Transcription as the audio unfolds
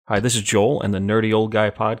Hi, this is Joel and the Nerdy Old Guy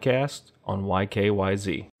podcast on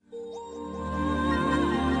YKYZ.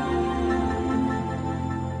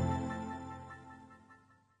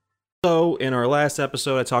 So, in our last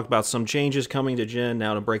episode, I talked about some changes coming to Gen.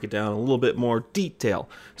 Now, to break it down in a little bit more detail.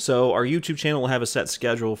 So, our YouTube channel will have a set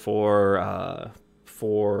schedule for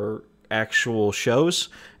actual shows,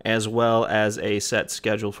 as well as a set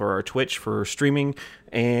schedule for our Twitch for streaming.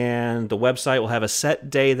 And the website will have a set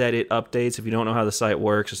day that it updates. If you don't know how the site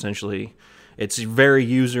works, essentially, it's very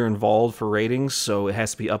user involved for ratings, so it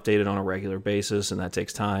has to be updated on a regular basis, and that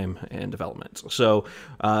takes time and development. So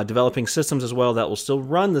developing systems as well that will still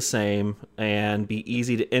run the same and be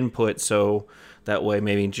easy to input, so that way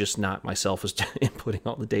maybe just not myself is inputting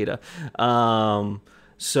all the data.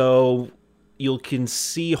 So you can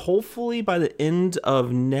see, hopefully by the end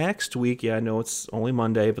of next week, I know it's only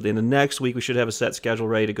Monday, but the end of next week we should have a set schedule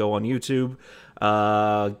ready to go on YouTube.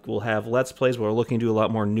 We'll have Let's Plays where we're looking to do a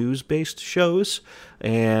lot more news-based shows,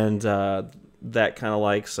 and that kind of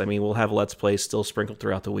we'll have Let's Plays still sprinkled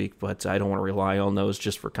throughout the week, but I don't want to rely on those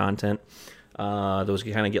just for content. Those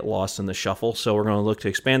can kind of get lost in the shuffle, so we're going to look to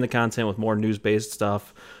expand the content with more news-based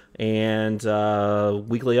stuff, and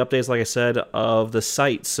weekly updates, like I said, of the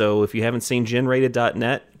site. So if you haven't seen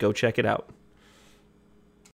genrated.net, go check it out.